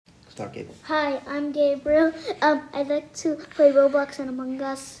Start, Gabe. Hi, I'm Gabriel. I like to play Roblox and Among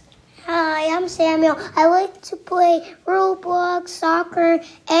Us. Hi, I'm Samuel. I like to play Roblox, soccer,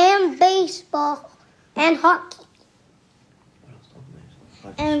 and baseball, and hockey.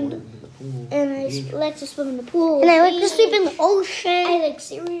 And I like to swim in the pool. And I like to sleep in the ocean. I like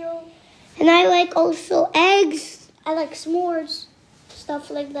cereal. And I like also eggs. I like s'mores,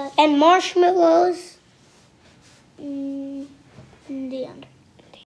 stuff like that. And marshmallows. The end.